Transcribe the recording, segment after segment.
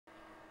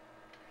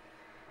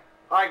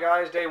Hi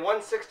guys, day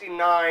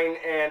 169,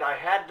 and I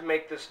had to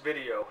make this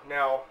video.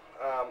 Now,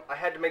 I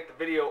had to make the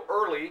video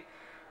early.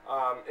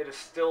 It is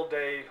still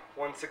day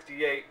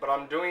 168, but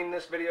I'm doing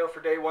this video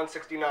for day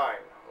 169,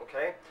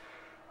 okay?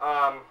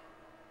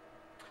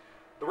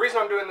 The reason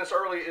I'm doing this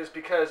early is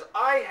because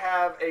I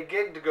have a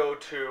gig to go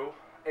to,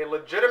 a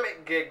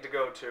legitimate gig to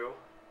go to,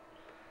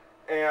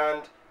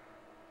 and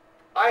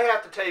I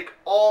have to take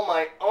all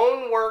my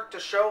own work to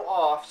show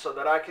off so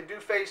that I could do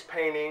face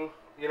painting,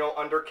 you know,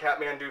 under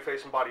Katmandu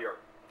Face and Body Art.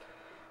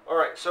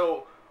 Alright,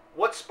 so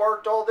what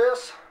sparked all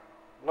this?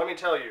 Let me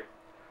tell you.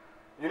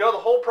 You know the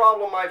whole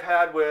problem I've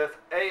had with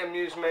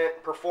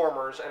amusement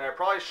performers, and I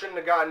probably shouldn't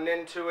have gotten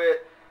into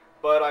it,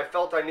 but I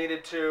felt I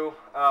needed to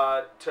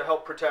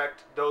help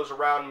protect those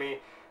around me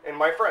and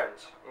my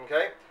friends,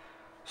 okay?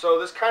 So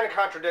this kind of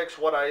contradicts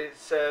what I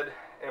said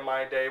in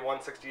my day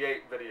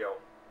 168 video,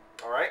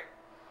 alright?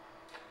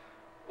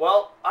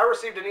 Well, I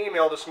received an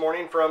email this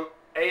morning from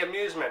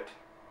amusement,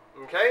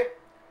 okay?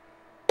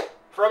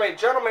 From a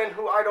gentleman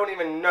who I don't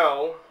even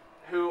know,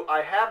 who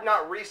I have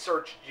not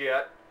researched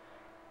yet,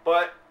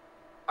 but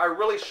I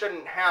really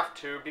shouldn't have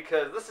to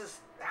because this is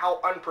how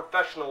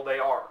unprofessional they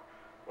are,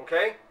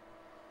 okay?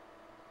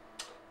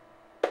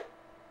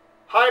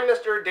 Hi,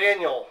 Mr.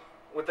 Daniel,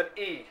 with an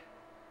E.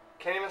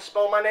 Can't even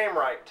spell my name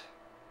right,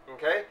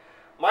 okay?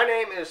 My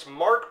name is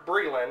Mark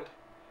Breland.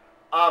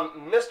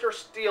 I'm Mr.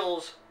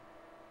 Steele's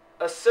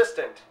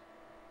assistant.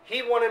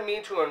 He wanted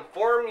me to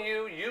inform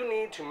you you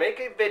need to make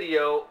a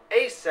video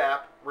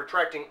ASAP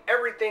retracting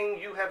everything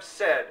you have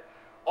said.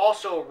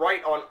 Also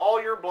write on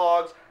all your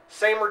blogs,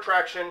 same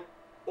retraction,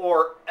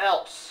 or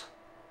else.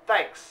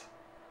 Thanks.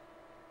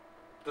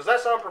 Does that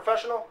sound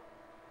professional?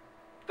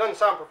 Doesn't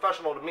sound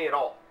professional to me at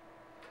all.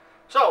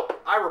 So,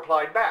 I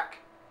replied back,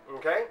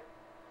 okay?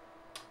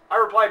 I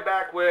replied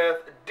back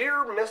with,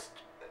 Dear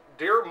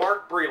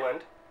Mark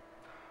Breland,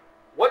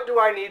 what do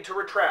I need to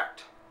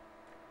retract?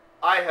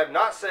 I have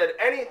not said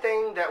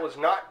anything that was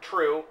not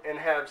true and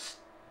have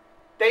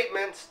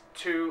statements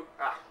to...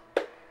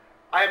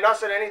 I have not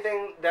said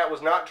anything that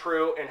was not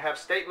true and have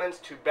statements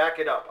to back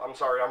it up. I'm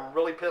sorry, I'm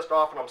really pissed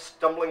off and I'm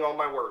stumbling on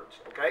my words,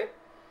 okay?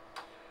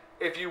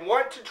 If you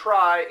want to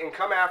try and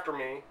come after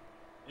me,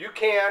 you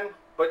can,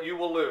 but you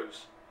will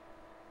lose.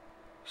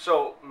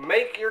 So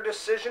make your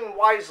decision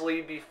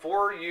wisely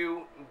before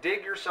you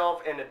dig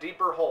yourself in a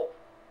deeper hole,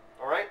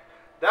 alright?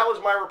 That was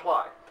my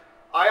reply.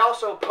 I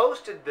also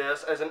posted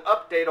this as an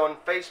update on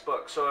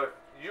Facebook, so if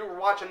you're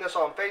watching this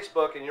on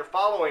Facebook and you're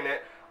following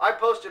it, I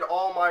posted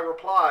all my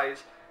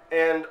replies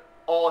and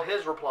all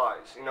his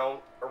replies, you know,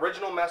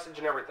 original message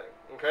and everything,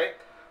 okay?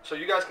 So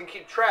you guys can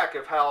keep track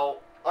of how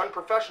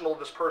unprofessional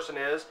this person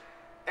is,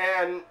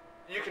 and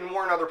you can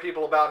warn other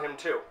people about him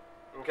too,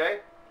 okay?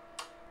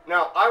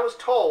 Now, I was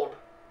told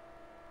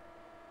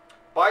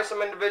by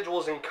some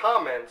individuals in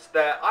comments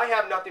that I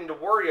have nothing to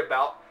worry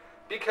about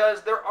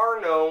because there are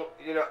no,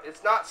 you know,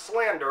 it's not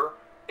slander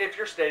if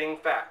you're stating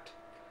fact.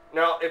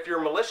 Now, if you're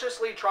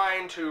maliciously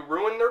trying to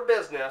ruin their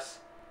business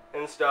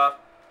and stuff,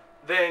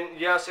 then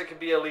yes, it could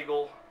be a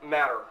legal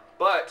matter.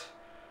 But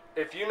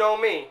if you know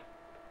me,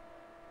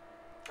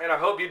 and I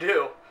hope you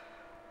do,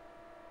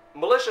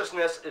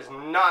 maliciousness is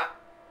not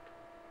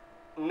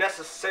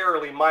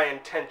necessarily my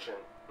intention,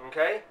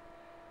 okay?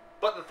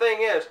 But the thing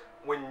is,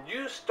 when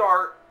you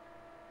start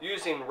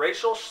using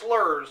racial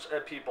slurs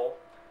at people,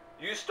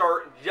 you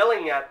start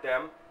yelling at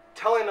them,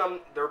 telling them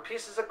they're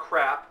pieces of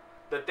crap,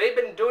 that they've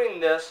been doing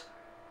this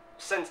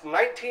since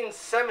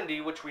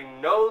 1970, which we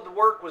know the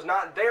work was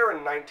not there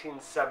in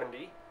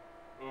 1970,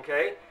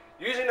 okay?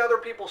 Using other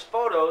people's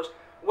photos,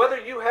 whether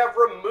you have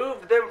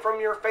removed them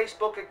from your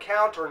Facebook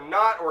account or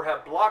not, or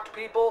have blocked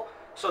people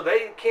so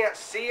they can't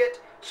see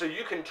it, so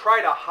you can try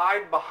to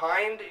hide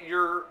behind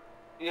your,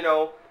 you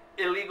know,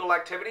 illegal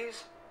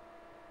activities.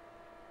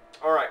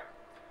 All right.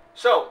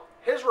 So,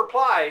 his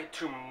reply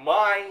to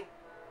my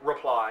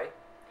reply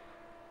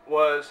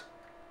was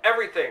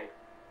everything.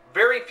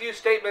 Very few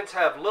statements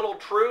have little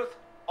truth,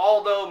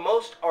 although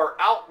most are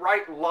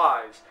outright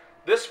lies.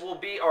 This will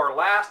be our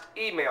last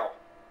email.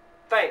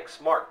 Thanks,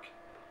 Mark.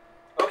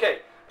 Okay,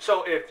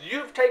 so if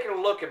you've taken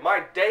a look at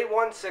my day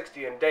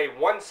 160 and day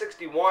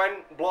 161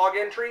 blog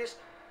entries,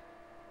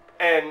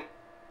 and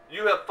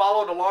you have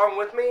followed along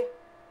with me,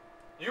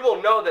 you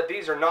will know that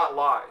these are not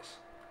lies.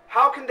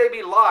 How can they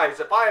be lies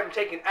if I am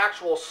taking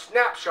actual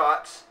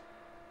snapshots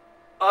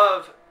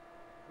of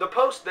the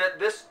post that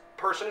this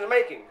person is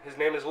making? His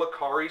name is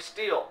Lakari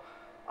Steele.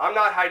 I'm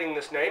not hiding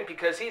this name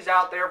because he's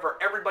out there for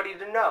everybody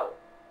to know.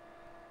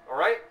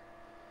 Alright?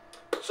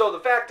 So the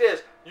fact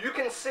is, you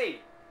can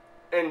see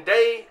in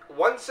day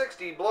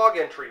 160 blog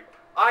entry,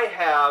 I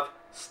have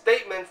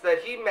statements that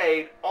he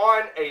made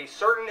on a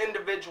certain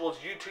individual's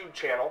YouTube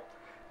channel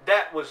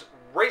that was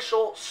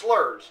racial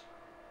slurs.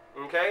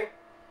 Okay?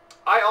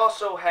 I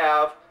also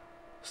have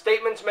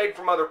statements made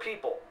from other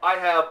people. I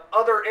have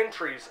other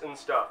entries and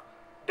stuff.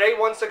 Day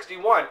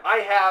 161, I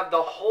have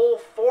the whole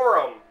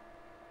forum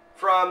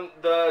from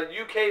the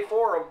UK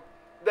forum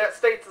that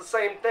states the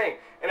same thing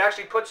and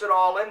actually puts it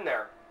all in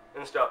there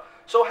and stuff.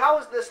 So how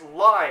is this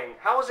lying?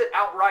 How is it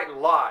outright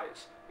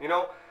lies? You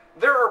know,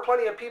 there are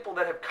plenty of people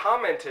that have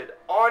commented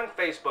on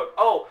Facebook,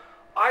 oh,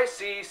 I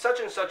see such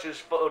and such's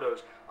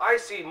photos. I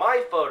see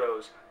my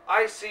photos.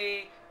 I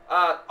see,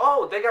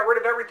 oh, they got rid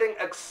of everything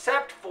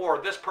except for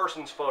this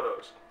person's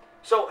photos.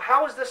 So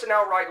how is this an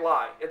outright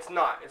lie? It's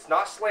not. It's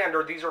not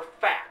slander. These are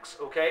facts,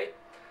 okay?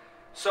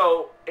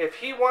 So if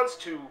he wants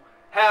to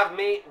have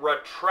me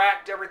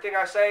retract everything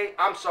I say,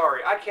 I'm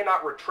sorry. I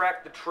cannot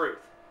retract the truth.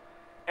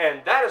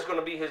 And that is going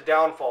to be his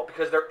downfall,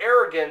 because their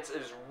arrogance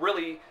is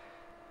really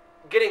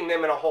getting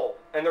them in a hole.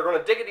 And they're going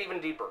to dig it even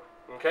deeper,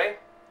 okay?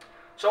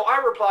 So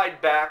I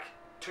replied back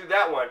to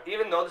that one,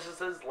 even though this is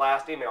his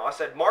last email. I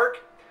said, Mark,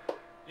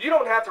 you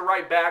don't have to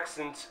write back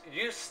since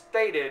you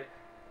stated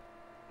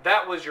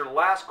that was your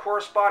last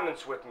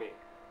correspondence with me.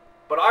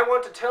 But I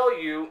want to tell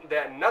you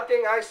that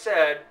nothing I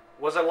said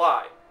was a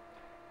lie.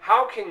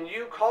 How can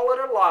you call it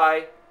a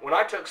lie when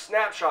I took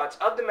snapshots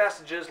of the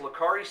messages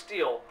Lakari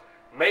Steele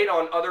made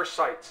on other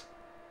sites?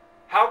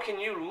 How can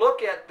you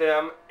look at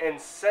them and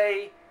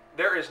say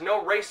there is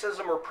no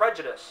racism or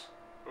prejudice?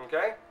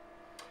 Okay?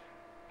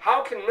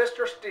 How can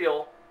Mr.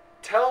 Steele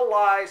tell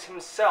lies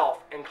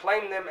himself and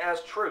claim them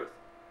as truth?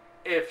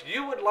 If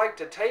you would like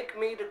to take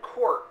me to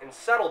court and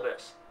settle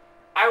this,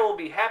 I will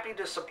be happy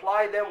to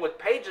supply them with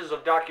pages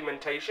of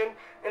documentation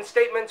and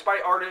statements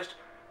by artists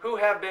who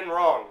have been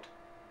wronged.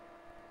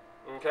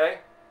 Okay?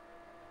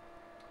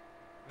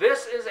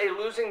 This is a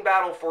losing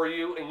battle for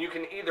you, and you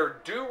can either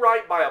do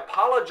right by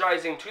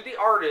apologizing to the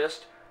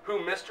artist who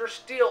Mr.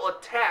 Steele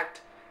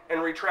attacked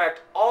and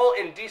retract all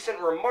indecent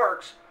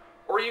remarks,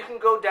 or you can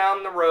go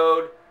down the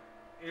road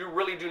you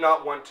really do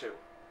not want to.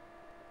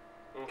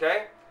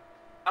 Okay?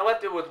 I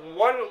left it with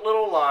one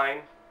little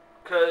line,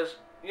 because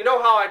you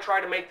know how I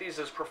try to make these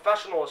as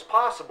professional as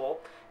possible,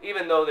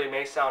 even though they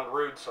may sound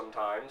rude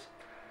sometimes.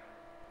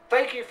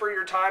 Thank you for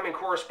your time in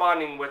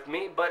corresponding with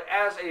me, but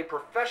as a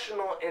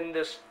professional in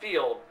this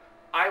field,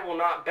 I will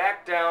not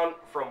back down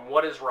from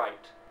what is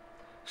right.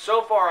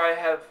 So far, I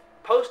have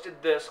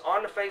posted this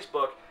on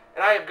Facebook,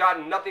 and I have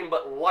gotten nothing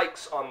but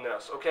likes on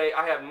this, okay?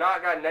 I have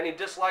not gotten any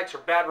dislikes or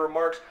bad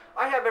remarks.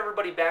 I have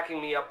everybody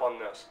backing me up on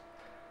this,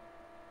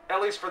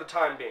 at least for the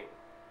time being.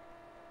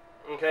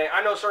 Okay,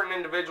 I know certain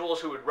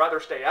individuals who would rather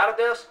stay out of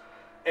this,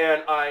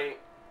 and I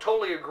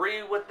totally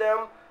agree with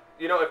them.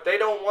 You know, if they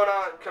don't want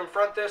to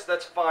confront this,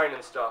 that's fine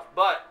and stuff.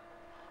 But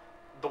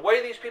the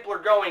way these people are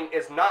going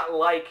is not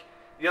like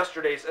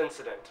yesterday's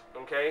incident,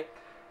 okay?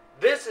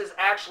 This is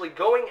actually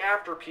going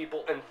after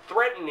people and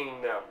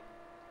threatening them,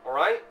 all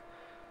right?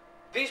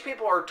 These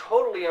people are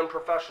totally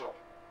unprofessional.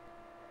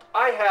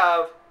 I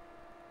have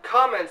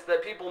comments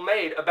that people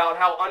made about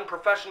how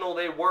unprofessional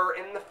they were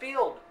in the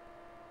field,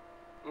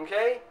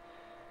 okay?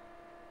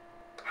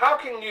 How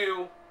can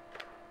you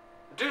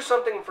do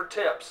something for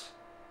tips,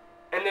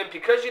 and then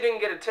because you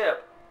didn't get a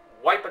tip,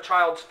 wipe a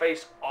child's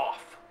face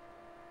off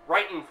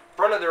right in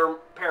front of their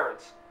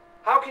parents?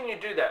 How can you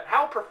do that?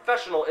 How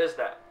professional is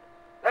that?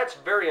 That's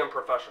very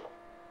unprofessional.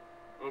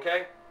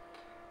 Okay?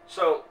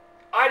 So,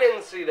 I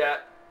didn't see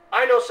that.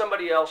 I know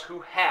somebody else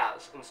who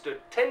has and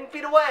stood 10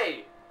 feet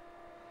away.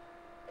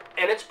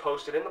 And it's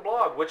posted in the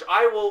blog, which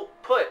I will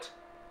put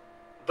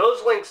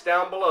those links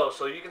down below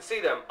so you can see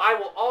them. I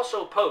will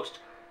also post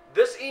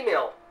this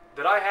email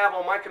that I have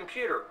on my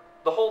computer,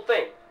 the whole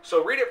thing.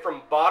 So read it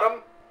from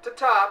bottom to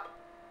top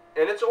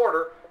in its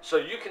order so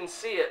you can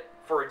see it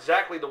for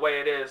exactly the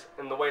way it is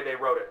and the way they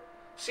wrote it.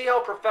 See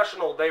how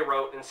professional they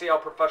wrote and see how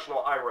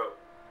professional I wrote.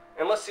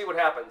 And let's see what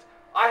happens.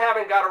 I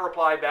haven't got a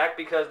reply back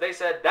because they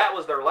said that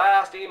was their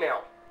last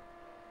email.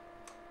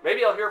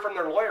 Maybe I'll hear from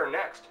their lawyer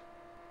next.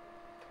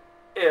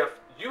 If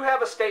you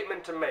have a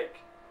statement to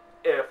make,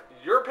 if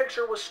your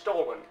picture was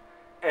stolen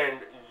and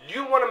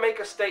you want to make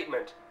a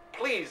statement,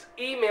 please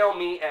email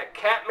me at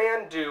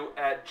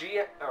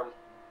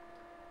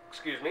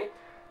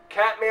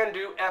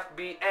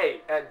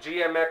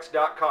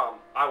KatmandewFBA@gmx.com.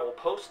 I will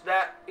post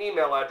that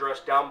email address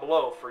down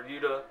below for you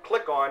to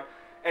click on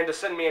and to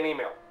send me an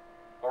email.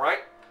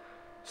 Alright?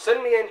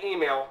 Send me an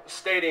email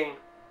stating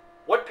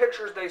what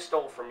pictures they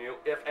stole from you,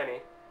 if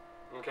any.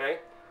 Okay?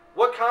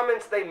 What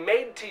comments they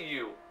made to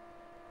you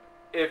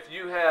if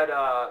you had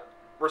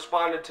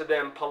responded to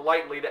them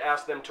politely to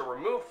ask them to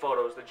remove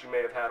photos that you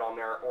may have had on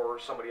there or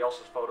somebody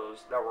else's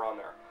photos that were on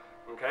there.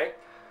 Okay?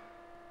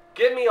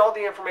 Give me all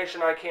the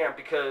information I can,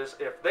 because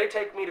if they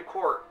take me to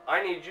court,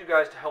 I need you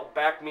guys to help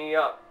back me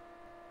up,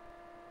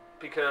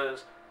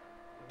 because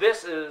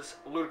this is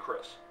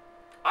ludicrous.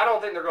 I don't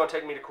think they're going to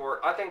take me to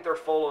court. I think they're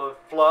full of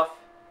fluff,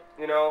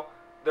 you know.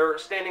 They're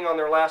standing on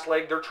their last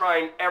leg. They're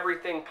trying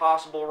everything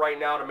possible right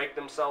now to make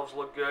themselves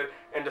look good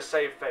and to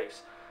save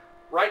face.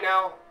 Right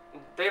now,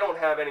 they don't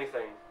have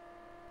anything.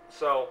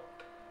 So,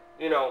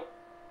 you know,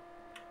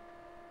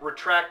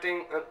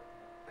 retracting.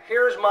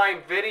 Here's my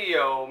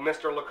video,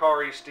 Mr.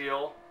 Lakari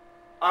Steele.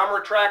 I'm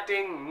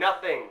retracting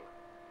nothing.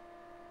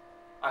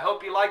 I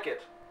hope you like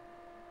it,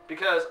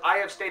 because I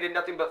have stated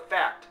nothing but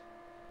fact.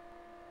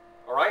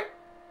 Alright?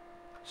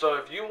 So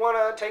if you want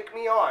to take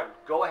me on,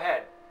 go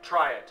ahead.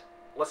 Try it.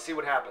 Let's see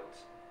what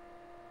happens.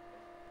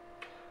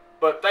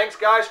 But thanks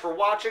guys for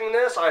watching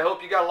this. I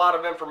hope you got a lot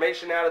of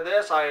information out of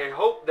this. I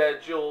hope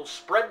that you'll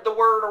spread the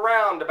word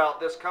around about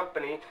this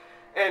company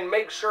and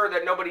make sure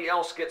that nobody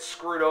else gets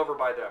screwed over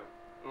by them.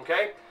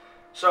 Okay?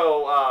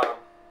 So,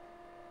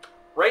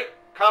 rate,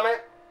 comment,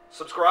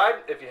 subscribe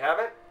if you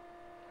haven't.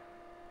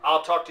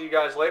 I'll talk to you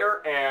guys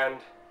later, and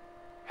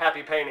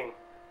happy painting.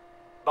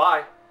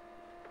 Bye.